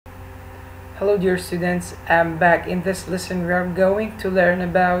Hello dear students, I'm back. In this lesson we are going to learn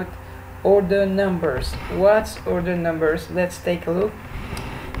about order numbers. What's order numbers? Let's take a look.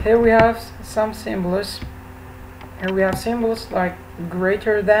 Here we have some symbols. Here we have symbols like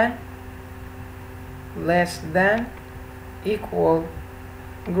greater than, less than, equal,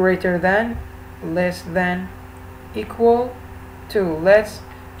 greater than, less than, equal to. Let's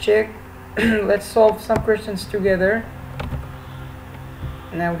check. Let's solve some questions together.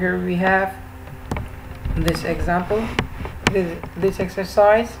 Now here we have this example, this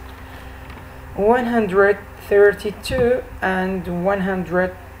exercise. 132 and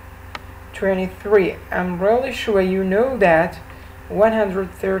 123. I'm really sure you know that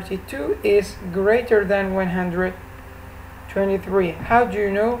 132 is greater than 123. How do you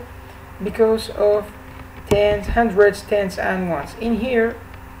know? Because of tens, hundreds, tens, and ones. In here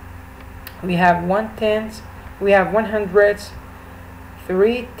we have 1 tens, we have 100s,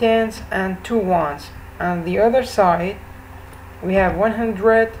 3 tens, and 2 ones. On the other side we have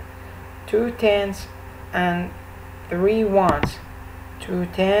 100, 2 tens, and 3 ones. 2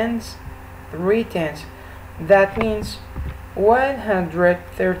 tens, 3 tens. That means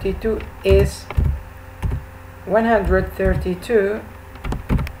 132 is 132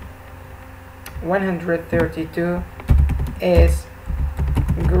 is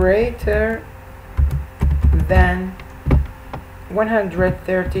greater than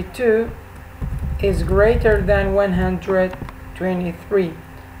 132 is greater than 123.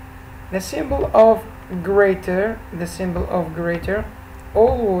 The symbol of greater,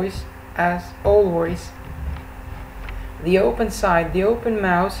 always, as always, the open side, the open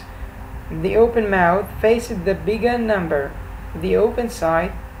mouth faces the bigger number. The open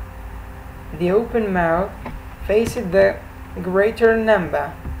side, the open mouth faces the greater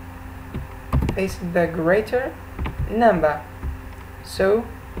number. So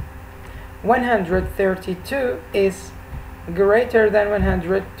 132 is greater than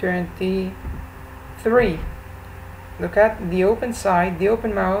 123. Look at the open side, the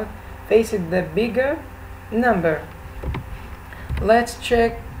open mouth faces the bigger number. Let's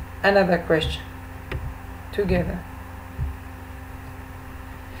check another question together.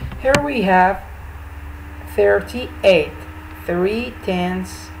 Here we have 38, 3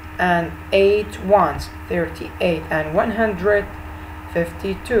 tens and 8 ones. 38 and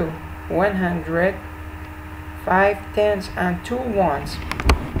 152, 100, 5 tens and 2 ones.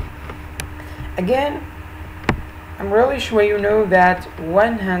 Again, I'm really sure you know that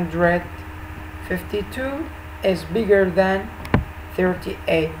 152 is bigger than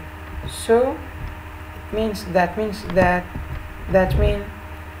 38. So it means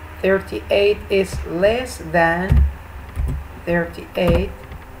 38 is less than 38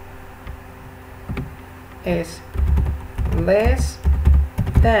 is less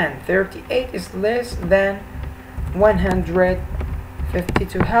than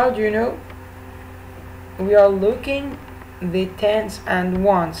 152. How do you know? We are looking the tens and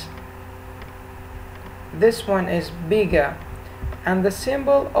ones. This one is bigger, and the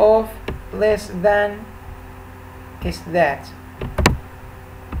symbol of less than is that.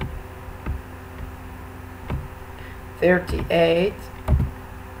 38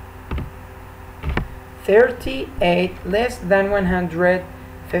 less than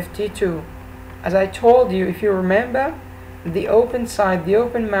 152. As I told you, if you remember, the open side, the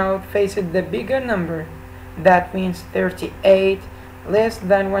open mouth faces the bigger number. That means 38 less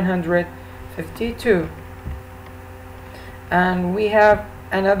than 152. And we have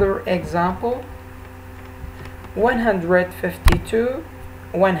another example. 152,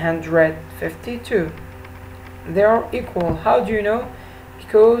 152. They are equal. How do you know?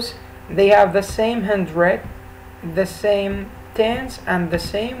 Because they have the same hundred, the same tens, and the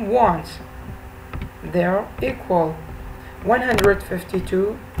same ones. They are equal.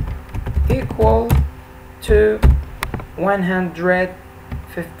 152 equal to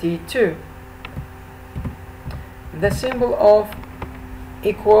 152. The symbol of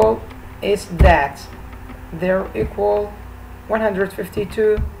equal is that. They're equal.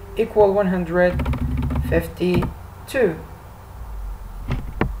 152 equal 152.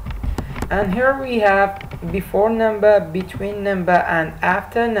 And here we have before number, between number, and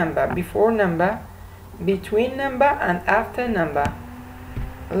after number. Before number, between number, and after number.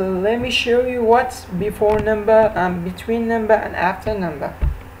 Let me show you what's before number and between number and after number.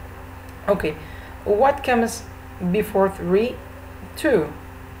 Okay, what comes before 3? 2.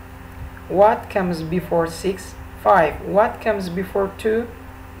 What comes before 6? 5. What comes before 2?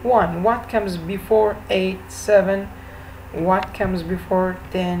 1. What comes before 8? 7. What comes before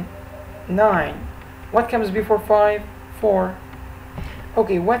 10? 9. What comes before 5? 4.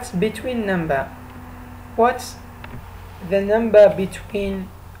 Okay, what's between number? What's the number between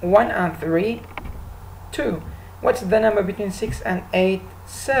 1 and 3? 2. What's the number between 6 and 8?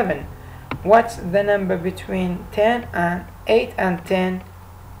 7. What's the number between 10 and 8 and 10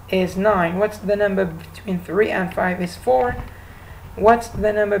 is 9. What's the number between 3 and 5 is 4. What's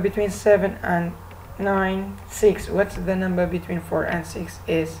the number between 7 and 9? 6. What's the number between 4 and 6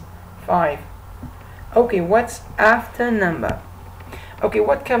 is 5. Okay, what's after number? Okay,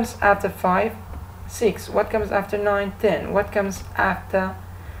 what comes after 5? 6. What comes after 9? 10. What comes after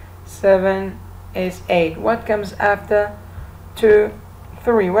 7 is 8. What comes after 2?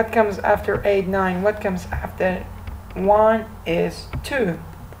 3. What comes after 8? 9. What comes after 1 is 2.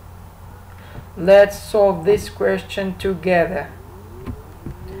 Let's solve this question together.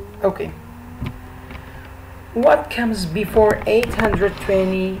 Okay. What comes before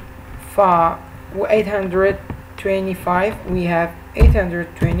 825? 825, we have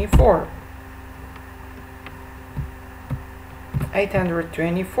 824.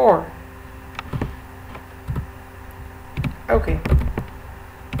 824. Okay.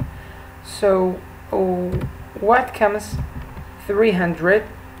 So, what comes 300?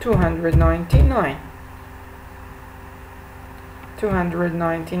 299.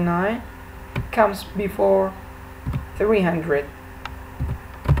 299 comes before 300.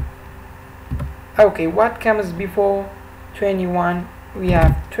 Okay, what comes before 21? We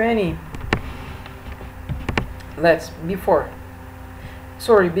have 20.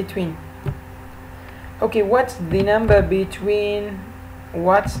 Between. Okay, what's the number between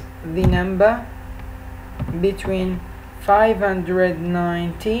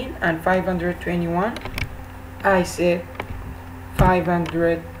 519 and 521? I said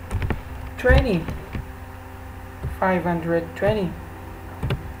 520. 520.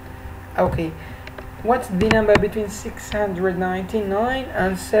 Okay, what's the number between 699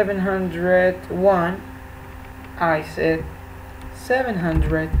 and 701? I said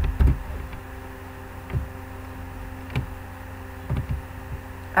 700.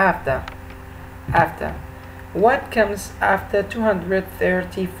 After. What comes after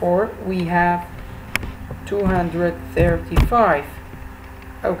 234? We have 235.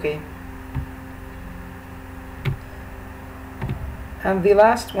 Okay. And the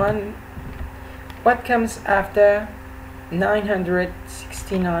last one, what comes after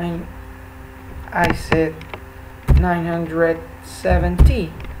 969? I said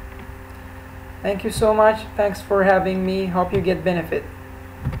 970. Thank you so much. Thanks for having me. Hope you get benefit.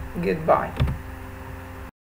 Goodbye.